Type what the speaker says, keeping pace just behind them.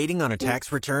Waiting on a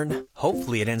tax return?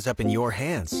 Hopefully it ends up in your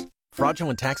hands.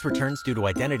 Fraudulent tax returns due to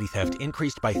identity theft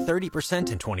increased by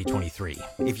 30% in 2023.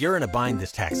 If you're in a bind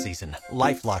this tax season,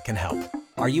 LifeLock can help.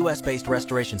 Our U.S.-based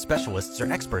restoration specialists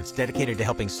are experts dedicated to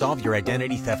helping solve your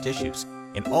identity theft issues.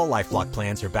 And all LifeLock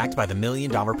plans are backed by the $1 Million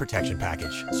Protection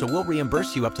Package. So we'll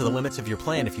reimburse you up to the limits of your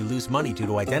plan if you lose money due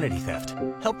to identity theft.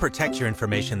 Help protect your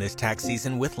information this tax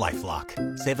season with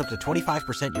LifeLock. Save up to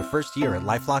 25% your first year at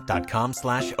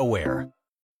LifeLock.com/aware.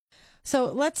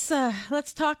 So let's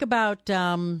talk about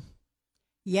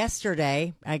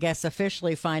yesterday, I guess,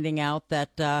 officially finding out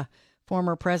that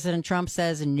former President Trump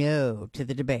says no to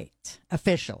the debate,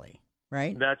 officially,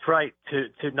 right? That's right.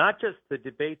 To not just the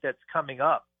debate that's coming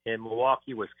up in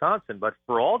Milwaukee, Wisconsin, but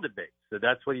for all debates. So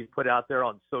that's what he put out there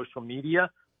on social media,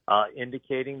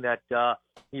 indicating that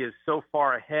he is so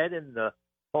far ahead in the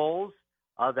polls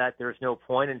that there's no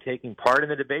point in taking part in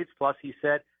the debates. Plus, he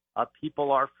said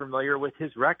people are familiar with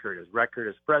his record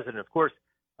as president. Of course,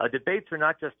 debates are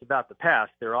not just about the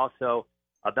past. They're also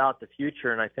about the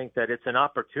future. And I think that it's an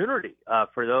opportunity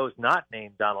for those not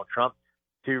named Donald Trump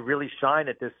to really shine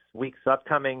at this week's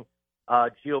upcoming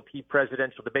GOP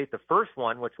presidential debate, the first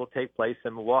one, which will take place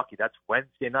in Milwaukee. That's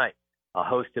Wednesday night,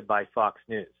 hosted by Fox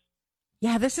News.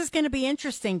 Yeah, this is going to be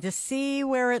interesting to see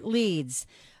where it leads.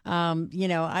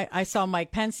 I saw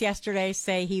Mike Pence yesterday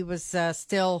say he was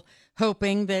still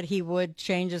hoping that he would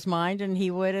change his mind and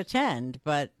he would attend,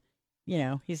 but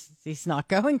he's not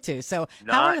going to. So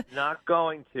not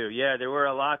going to. Yeah, there were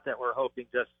a lot that were hoping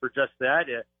just that.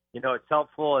 It's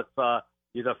helpful if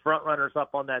the front runner's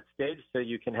up on that stage, so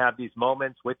you can have these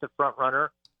moments with the front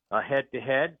runner, head to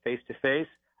head, face to face.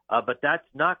 But that's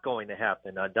not going to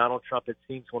happen. Donald Trump, it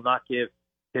seems, will not give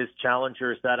his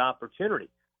challengers that opportunity.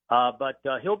 But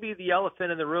he'll be the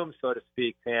elephant in the room, so to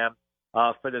speak, Pam,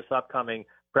 for this upcoming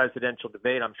presidential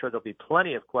debate. I'm sure there'll be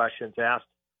plenty of questions asked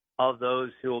of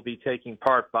those who will be taking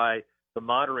part by the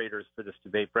moderators for this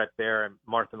debate, Brett Baer and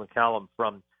Martha McCallum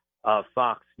from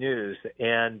Fox News.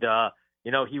 And,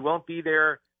 he won't be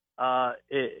there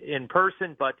in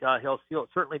person, but he'll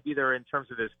certainly be there in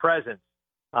terms of his presence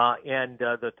and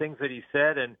the things that he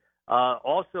said, and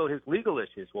also his legal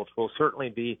issues, which will certainly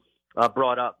be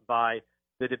brought up by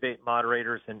the debate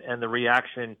moderators and the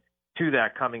reaction to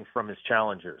that coming from his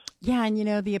challengers. Yeah,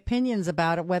 and the opinions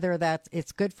about it, whether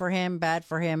it's good for him, bad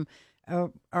for him,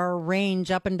 are range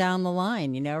up and down the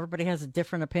line. Everybody has a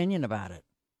different opinion about it.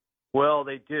 Well,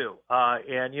 they do.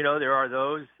 And there are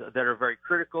those that are very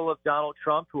critical of Donald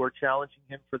Trump who are challenging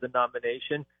him for the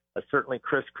nomination. Certainly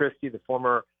Chris Christie, the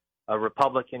former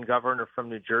Republican governor from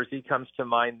New Jersey, comes to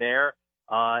mind there.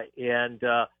 And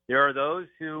there are those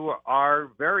who are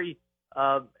very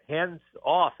hands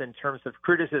off in terms of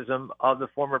criticism of the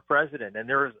former president. And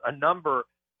there's a number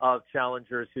of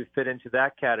challengers who fit into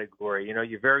that category.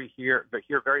 You hear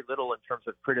very little in terms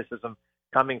of criticism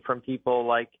coming from people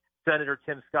like Senator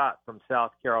Tim Scott from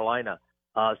South Carolina.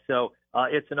 So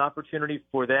it's an opportunity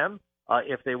for them,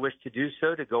 if they wish to do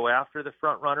so, to go after the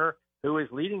front runner who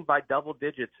is leading by double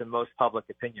digits in most public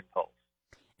opinion polls.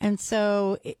 And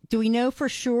so do we know for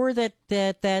sure that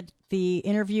the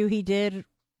interview he did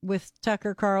with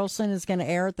Tucker Carlson is going to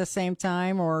air at the same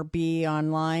time or be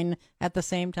online at the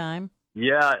same time?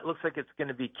 Yeah, it looks like it's going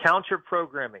to be counter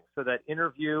programming. So that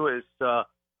interview is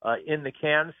in the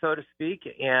can, so to speak,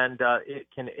 and it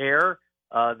can air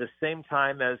the same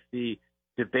time as the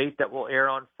debate that will air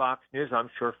on Fox News. I'm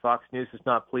sure Fox News is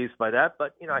not pleased by that,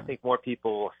 but I think more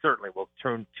people will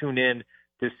tune in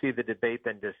to see the debate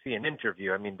than to see an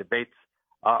interview. I mean, debates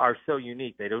are so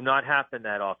unique; they do not happen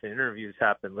that often. Interviews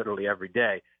happen literally every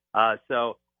day.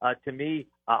 So to me,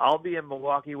 I'll be in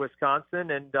Milwaukee,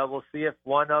 Wisconsin, and we'll see if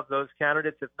one of those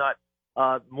candidates, if not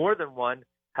more than one,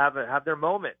 have their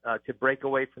moment to break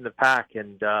away from the pack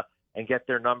and get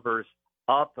their numbers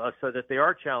up so that they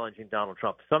are challenging Donald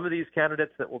Trump. Some of these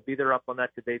candidates that will be there up on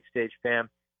that debate stage, Pam,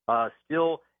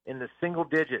 still in the single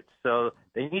digits. So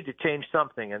they need to change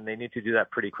something, and they need to do that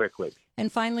pretty quickly.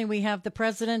 And finally, we have the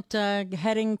president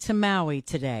heading to Maui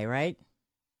today, right?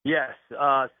 Yes.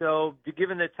 So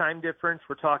given the time difference,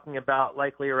 we're talking about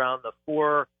likely around the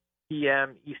 4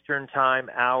 p.m. Eastern time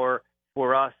hour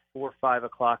for us, 4 or 5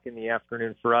 o'clock in the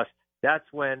afternoon for us. That's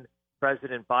when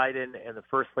President Biden and the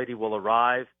First Lady will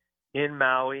arrive in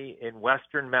Maui, in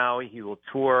western Maui. He will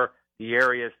tour the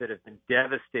areas that have been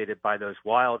devastated by those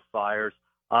wildfires.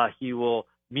 He will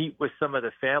meet with some of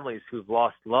the families who've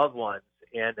lost loved ones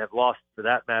and have lost, for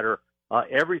that matter,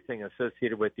 everything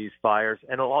associated with these fires.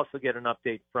 And he'll also get an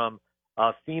update from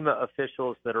FEMA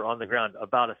officials that are on the ground,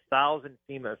 about 1,000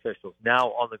 FEMA officials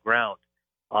now on the ground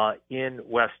in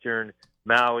western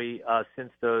Maui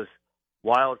since those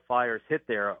wildfires hit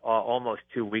there almost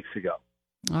 2 weeks ago.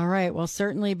 All right. We'll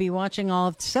certainly be watching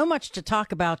so much to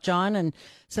talk about, John. And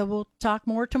so we'll talk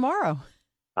more tomorrow.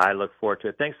 I look forward to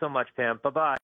it. Thanks so much, Pam. Bye-bye.